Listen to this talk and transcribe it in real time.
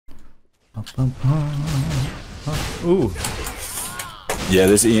Ooh. Yeah,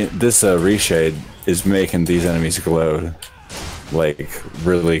 this reshade is making these enemies glow, like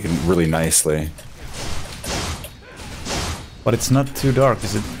really nicely. But it's not too dark,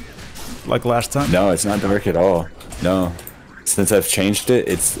 is it? Like last time? No, it's not dark at all. No, since I've changed it,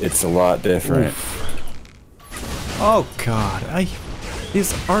 it's a lot different. Oof. Oh god,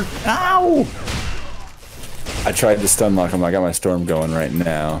 these are ow! I tried to stun lock him. I got my storm going right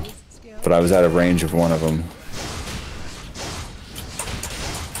now, but I was out of range of one of them.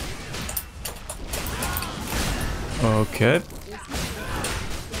 Okay.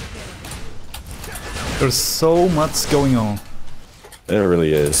 There's so much going on. There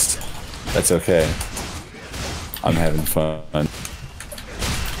really is. That's okay. I'm having fun.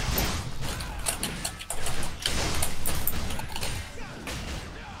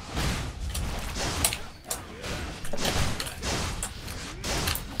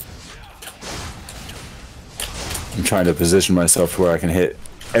 I'm trying to position myself to where I can hit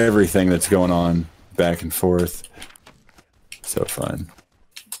everything that's going on back and forth. So fun.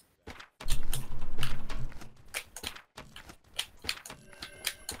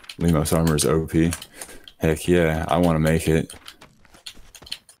 Limos armor is OP. Heck yeah, I want to make it.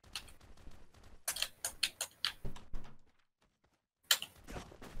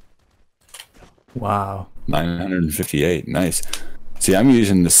 Wow. 958, nice. See, I'm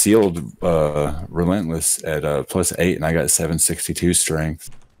using the sealed Relentless at +8, and I got 762 strength.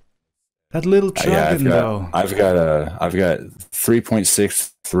 That little Chaodyn though. I've got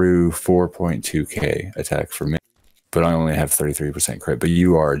 3.6 through 4.2k attack for me, but I only have 33% crit. But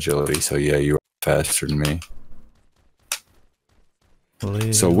you are agility, so yeah, you are faster than me.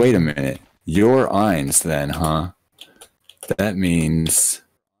 Please. So wait a minute, you're Ainzz then, huh? That means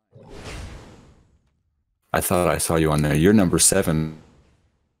I thought I saw you on there. You're number 7,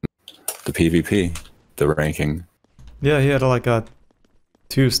 the PvP, the ranking. Yeah, he had like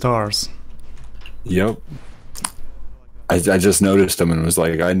 2 stars. Yep. I just noticed him and was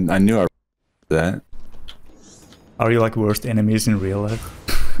like, I knew I that. Are you like worst enemies in real life?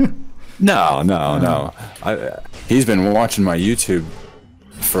 No. He's been watching my YouTube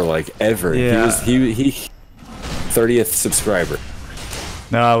for like ever. Yeah. He 30th subscriber.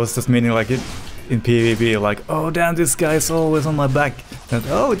 No, I was just meaning like in PvP, like, oh damn, this guy's always on my back. And,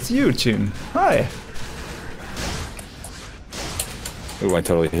 oh, it's you, Chin. Hi. Oh, I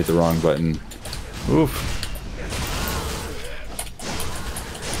totally hit the wrong button. Oof.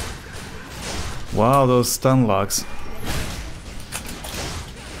 Wow, those stun locks.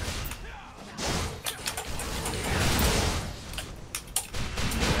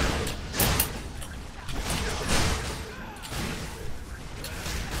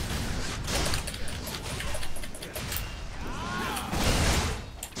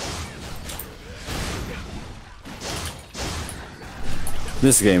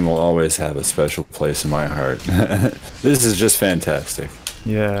 This game will always have a special place in my heart. This is just fantastic.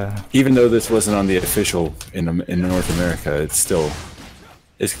 Yeah. Even though this wasn't on the official in North America, it's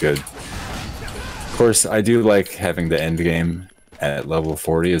good. Of course, I do like having the end game at level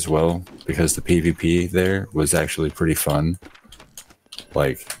 40 as well, because the PvP there was actually pretty fun.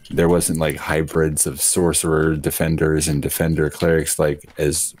 Like, there wasn't like hybrids of sorcerer defenders and defender clerics like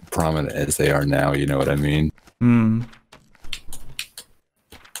as prominent as they are now, you know what I mean? Hmm.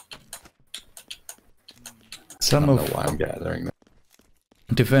 I don't know why I'm gathering that.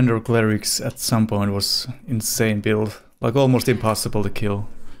 Defender clerics at some point was insane build, like almost impossible to kill.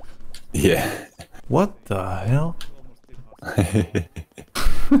 Yeah. What the hell?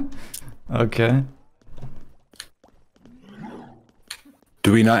 Okay.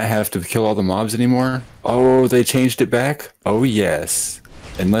 Do we not have to kill all the mobs anymore? Oh, they changed it back? Oh yes.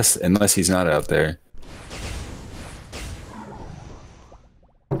 Unless he's not out there.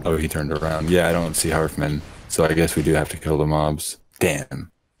 Oh, he turned around. Yeah, I don't see Harfman. So I guess we do have to kill the mobs.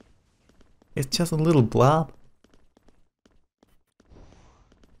 Damn. It's just a little blob.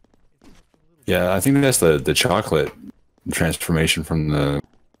 Yeah, I think that's the chocolate transformation from the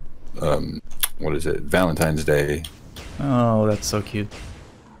what is it? Valentine's Day. Oh, that's so cute.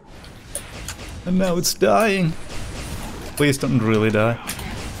 And now it's dying. Please don't really die.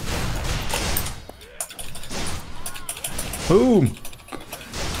 Boom!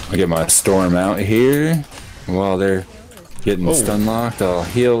 I get my storm out here. While they're getting stun locked, I'll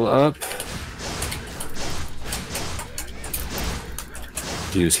heal up.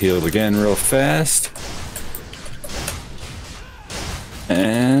 Use healed again real fast.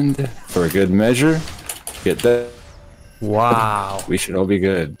 And for a good measure, get that. Wow. We should all be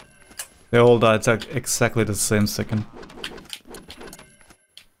good. They all died at exactly the same second.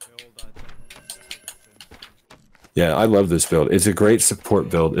 Yeah, I love this build. It's a great support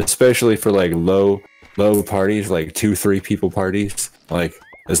build, especially for like low parties, like 2-3 people parties. Like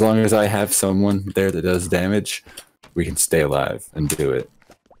as long as I have someone there that does damage, we can stay alive and do it.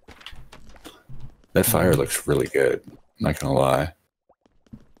 That fire looks really good. I'm not gonna lie.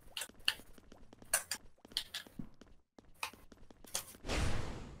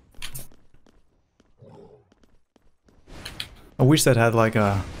 I wish that had like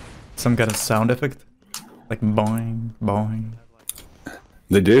some kind of sound effect, like boing, boing.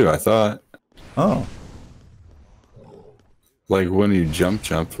 They do, I thought. Oh. Like when you jump,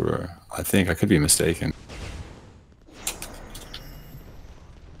 or I think I could be mistaken.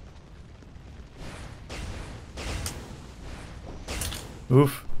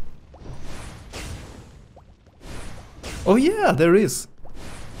 Oof. Oh yeah, there is.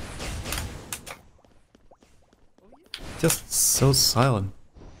 Just so silent.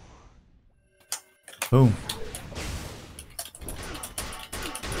 Boom.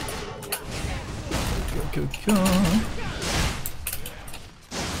 Go, go, go.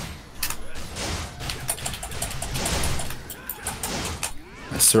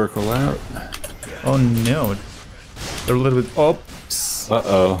 I circle out. Oh no. They're a little bit... Oops.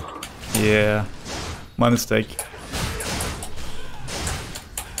 Uh-oh. Yeah. My mistake.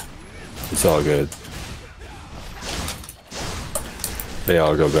 It's all good. They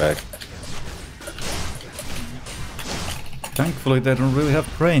all go back. Thankfully they don't really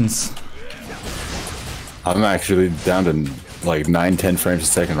have brains. I'm actually down to like 9-10 frames a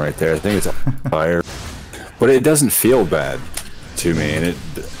second right there. I think it's fire. But it doesn't feel bad to me, and it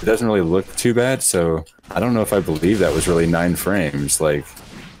doesn't really look too bad, so I don't know if I believe that was really 9 frames. Like,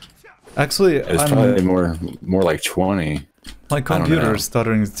 actually, it's probably more like 20. My computer is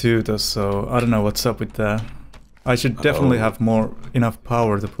stuttering too, though, so I don't know what's up with that. I should definitely have enough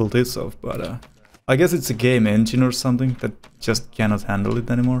power to pull this off, but I guess it's a game engine or something that just cannot handle it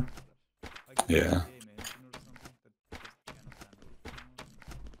anymore. Yeah.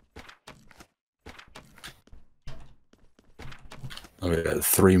 Oh, we got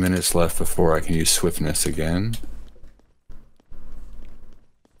 3 minutes left before I can use swiftness again.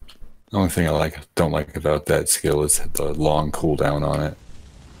 The only thing I don't like about that skill is the long cooldown on it.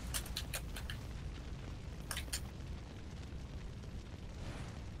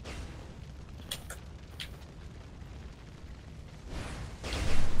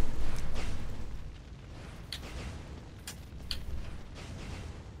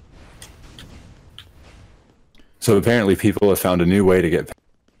 So apparently people have found a new way to get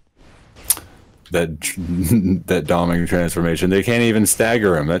that doming transformation. They can't even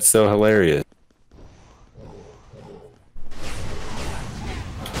stagger him. That's so hilarious.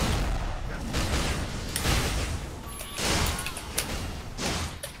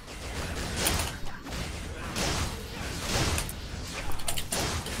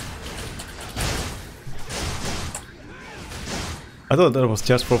 I thought that was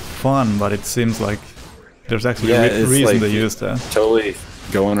just for fun, but it seems like there's actually a reason to use that. Totally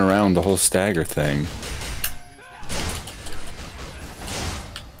going around the whole stagger thing.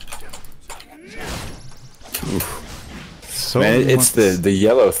 Oof. So man, it's the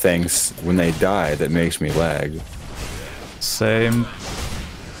yellow things when they die that makes me lag. Same.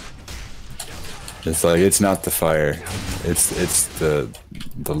 It's like it's not the fire, it's the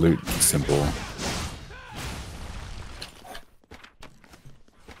loot symbol.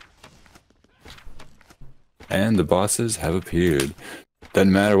 And the bosses have appeared.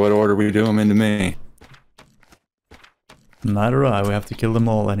 Doesn't matter what order we do them into me. Neither I. We have to kill them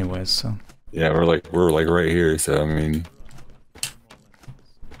all anyways. So. Yeah, we're like right here. So I mean.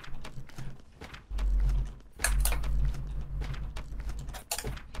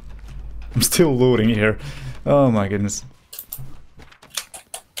 I'm still looting here. Oh my goodness.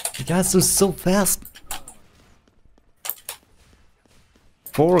 You guys are so fast.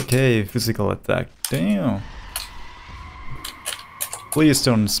 4K physical attack. Damn. Please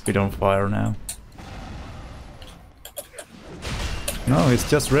don't spit on fire now. No, it's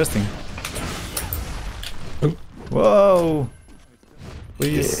just resting. Ooh. Whoa!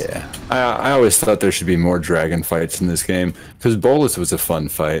 Please. Yeah. I always thought there should be more dragon fights in this game, because Bolus was a fun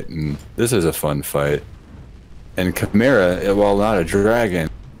fight, and this is a fun fight. And Chimera, while not a dragon,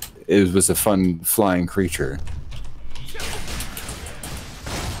 it was a fun flying creature.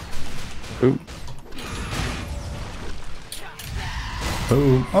 Ooh.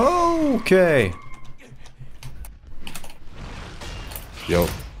 Boom. Okay. Yo.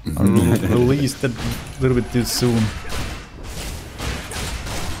 I released it a little bit too soon.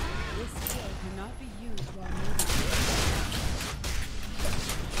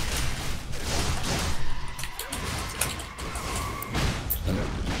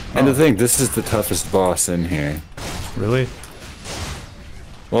 And to think, this is the toughest boss in here. Really?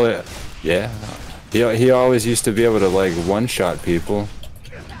 Well, yeah. He always used to be able to, like, one-shot people.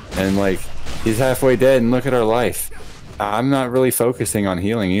 And, like, he's halfway dead, and look at our life. I'm not really focusing on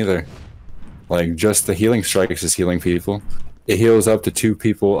healing either. Like, just the healing strikes is healing people. It heals up to 2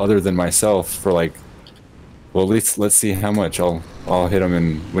 people other than myself for, like... Well, at least let's see how much. I'll hit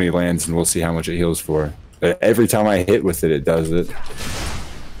him when he lands, and we'll see how much it heals for. Every time I hit with it, it does it.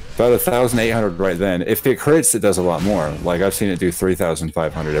 About 1,800 right then. If it crits, it does a lot more. Like, I've seen it do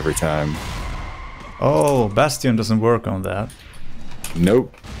 3,500 every time. Oh, Bastion doesn't work on that.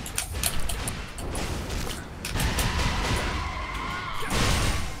 Nope.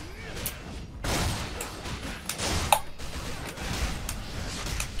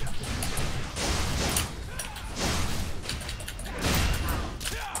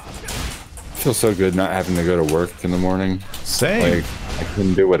 Feels so good not having to go to work in the morning. Same. Like, I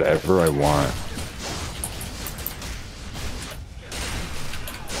can do whatever I want.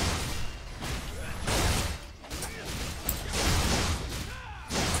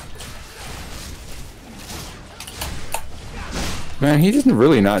 Man, he's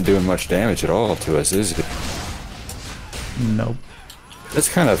really not doing much damage at all to us, is he? Nope. That's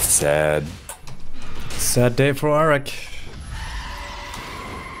kind of sad. Sad day for Arak.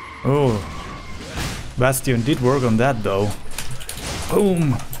 Oh. Bastion did work on that though.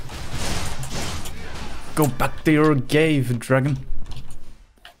 Boom! Go back to your cave, dragon.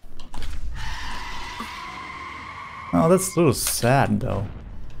 Oh, that's a little sad though.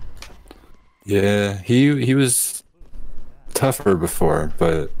 Yeah, he was tougher before,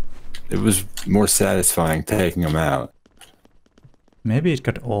 but it was more satisfying taking him out. Maybe it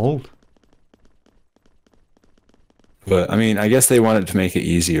got old. But I mean, I guess they wanted to make it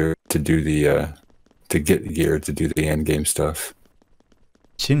easier to do the to get gear to do the end game stuff.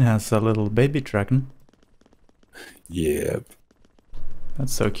 Jin has a little baby dragon. Yep.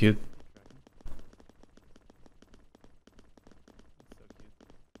 That's so cute.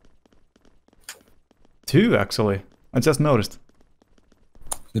 Two, actually. I just noticed.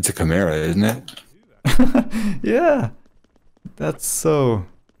 It's a chimera, isn't it? Yeah. That's so...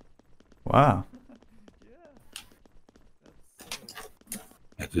 Wow.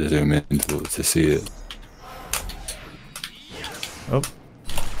 I have to zoom in to see it. Oh.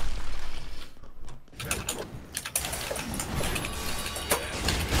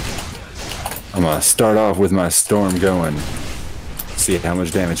 I'm gonna start off with my storm going. See how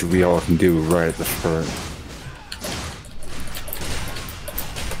much damage we all can do right at the front.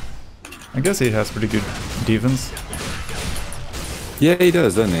 I guess he has pretty good defense. Yeah, he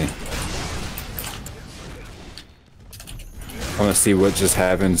does, doesn't he? I want to see what just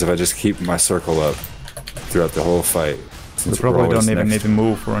happens if I just keep my circle up throughout the whole fight. We probably don't even need to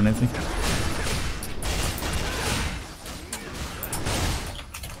move or anything.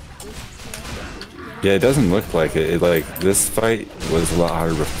 Yeah, it doesn't look like it. Like, this fight was a lot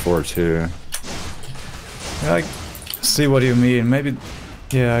harder before, too. Yeah, I see what you mean. Maybe,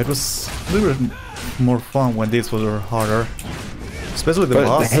 yeah, it was a little bit more fun when these were harder. Especially the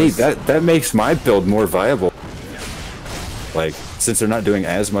bosses. Hey, that makes my build more viable. Like, since they're not doing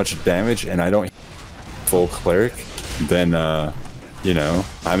as much damage and I don't full cleric, then, you know,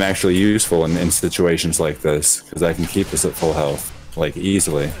 I'm actually useful in situations like this, because I can keep us at full health, like,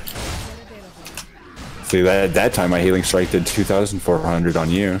 easily. See, that time my healing strike did 2,400 on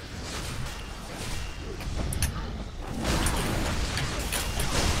you.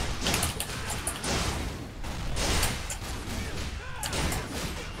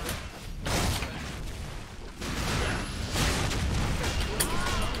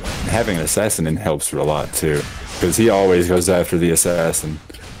 Having an assassin in helps a lot too, because he always goes after the assassin.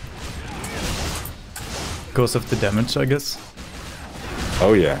 Goes of the damage, I guess.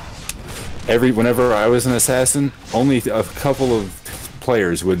 Oh yeah. Whenever I was an assassin, only a couple of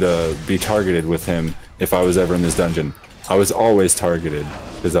players would be targeted with him if I was ever in this dungeon. I was always targeted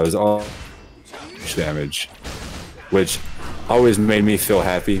because I was all damage, which always made me feel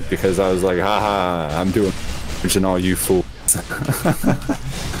happy because I was like, haha, I'm doing damage and all you fools.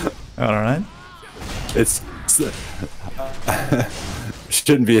 Alright. It's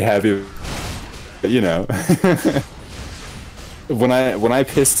shouldn't be happy, you know. When I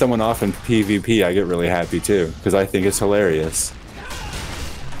piss someone off in PvP, I get really happy too, because I think it's hilarious.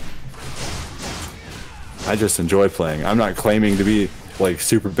 I just enjoy playing. I'm not claiming to be like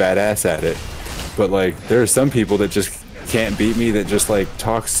super badass at it, but like there are some people that just can't beat me, that just like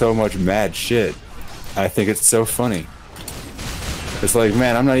talk so much mad shit. I think it's so funny. It's like,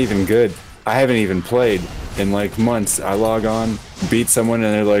 man, I'm not even good. I haven't even played, in like months. I log on, beat someone,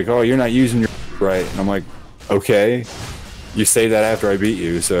 and they're like, "Oh, you're not using your right." And I'm like, "Okay, you say that after I beat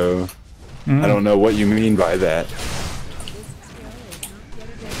you, so I don't know what you mean by that."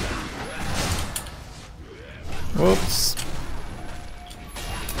 Whoops.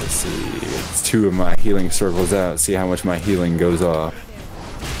 Let's see. It's 2 of my healing circles out. See how much my healing goes off.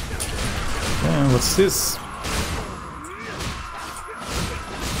 Yeah, what's this?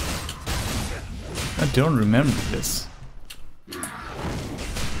 I don't remember this.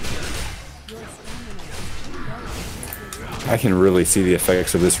 I can really see the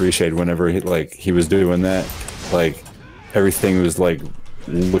effects of this reshade whenever he was doing that. Like everything was like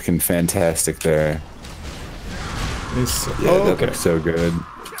looking fantastic there. Yeah, that looks so good.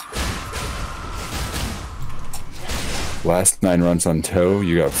 Last 9 runs on Toe,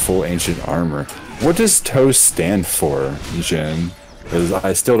 you got full ancient armor. What does Toe stand for, Jin? Because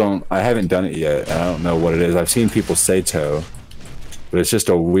I haven't done it yet, and I don't know what it is. I've seen people say Toe, but it's just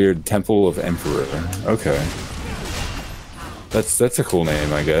a weird Temple of Emperor. Okay. That's a cool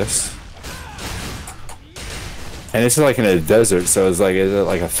name, I guess. And it's like in a desert, so it's like, is it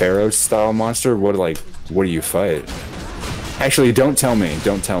like a pharaoh style monster? What do you fight? Actually, don't tell me.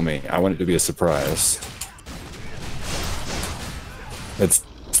 Don't tell me. I want it to be a surprise. That's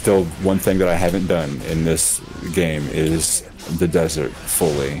still one thing that I haven't done in this game is the desert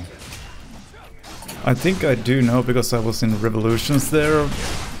fully. I think I do know because I was in Revolutions there,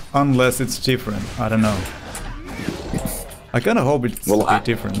 unless it's different. I don't know. I kind of hope it's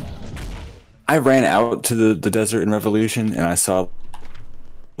different. I ran out to the desert in Revolution and I saw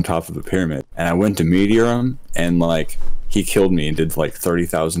on top of a pyramid and I went to meteor him and like he killed me and did like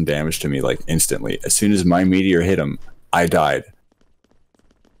 30,000 damage to me like instantly. As soon as my meteor hit him, I died.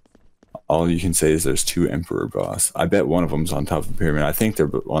 All you can say is there's 2 Emperor boss. I bet one of them's on top of the pyramid. I think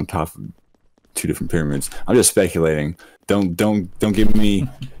they're on top of 2 different pyramids. I'm just speculating. Don't give me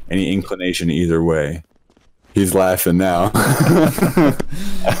any inclination either way. He's laughing now. I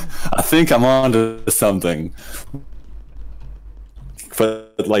think I'm on to something.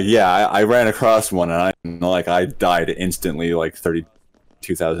 But like, yeah, I ran across one and I died instantly, like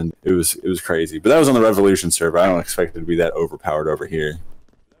 32,000. It was crazy. But that was on the Revolution server. I don't expect it to be that overpowered over here.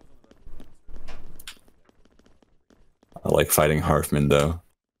 I like fighting Harfman though.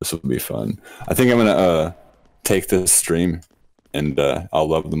 This will be fun. I think I'm gonna take this stream and I'll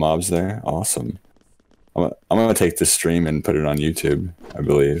love the mobs there. Awesome. I'm gonna take this stream and put it on YouTube, I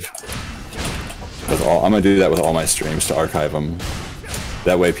believe. I'm gonna do that with all my streams to archive them.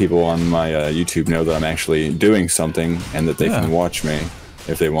 That way people on my YouTube know that I'm actually doing something and that they can watch me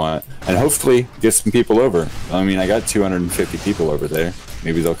if they want. And hopefully get some people over. I mean, I got 250 people over there.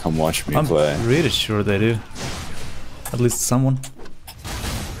 Maybe they'll come watch me play. I'm really sure they do. At least someone.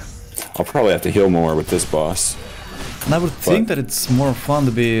 I'll probably have to heal more with this boss. And I would think that it's more fun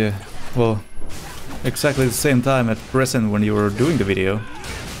to be, well, exactly the same time at present when you were doing the video.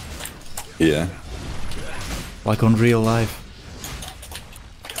 Yeah. Like on real life.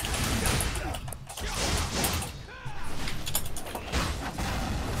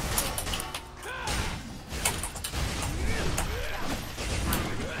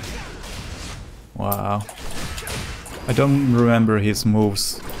 Wow. I don't remember his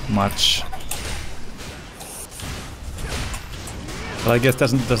moves much. But I guess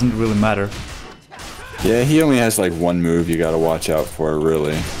doesn't really matter. Yeah, he only has like one move you gotta watch out for,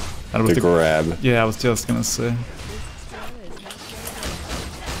 really. The grab. Yeah, I was just gonna say.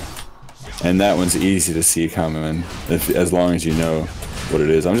 And that one's easy to see coming, as long as you know what it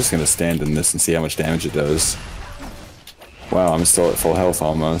is. I'm just gonna stand in this and see how much damage it does. Wow, I'm still at full health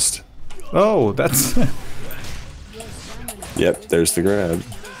almost. Oh, that's... Yep, there's the grab.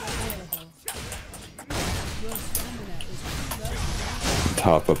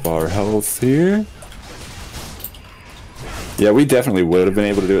 Top up our health here. Yeah, we definitely would have been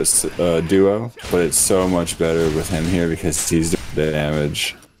able to do it duo, but it's so much better with him here because he's doing the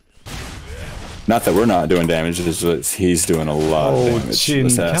damage. Not that we're not doing damage, it's just he's doing a lot of damage. Jin,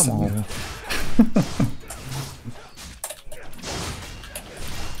 come on.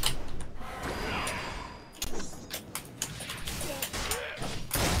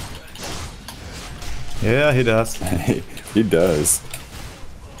 Yeah, he does. He does.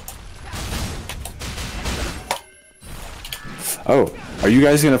 Oh, are you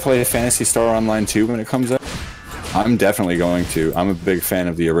guys gonna play Phantasy Star Online 2 when it comes out? I'm definitely going to. I'm a big fan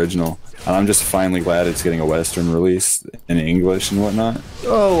of the original, and I'm just finally glad it's getting a Western release in English and whatnot.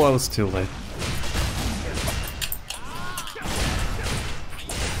 Oh, I was too late.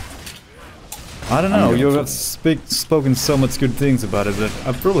 I don't know, you have spoken so much good things about it that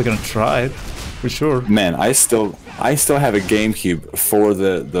I'm probably gonna try it. For sure. Man, I still have a GameCube for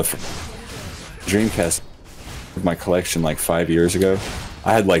the Dreamcast. My collection like 5 years ago.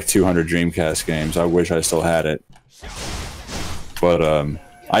 I had like 200 Dreamcast games. I wish I still had it. But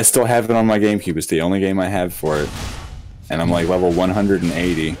I still have it on my GameCube. It's the only game I have for it. And I'm like level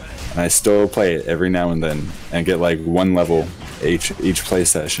 180. And I still play it every now and then. And get like one level each play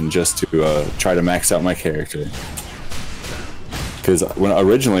session just to try to max out my character. Because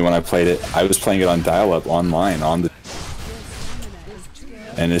originally when I played it, I was playing it on dial-up online on the...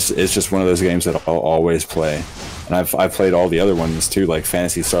 And it's just one of those games that I'll always play. And I've played all the other ones too, like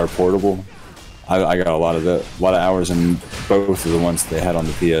Phantasy Star Portable. I got a lot of hours in both of the ones they had on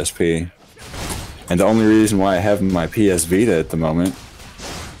the PSP. And the only reason why I have my PS Vita at the moment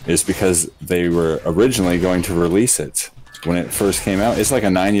is because they were originally going to release it when it first came out. It's like a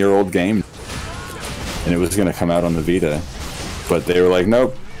 9-year-old game, and it was going to come out on the Vita. But they were like,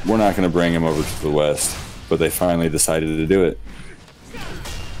 nope, we're not going to bring him over to the West. But they finally decided to do it.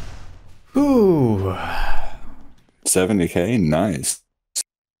 Ooh. 70k, nice.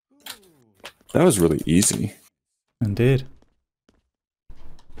 That was really easy. Indeed.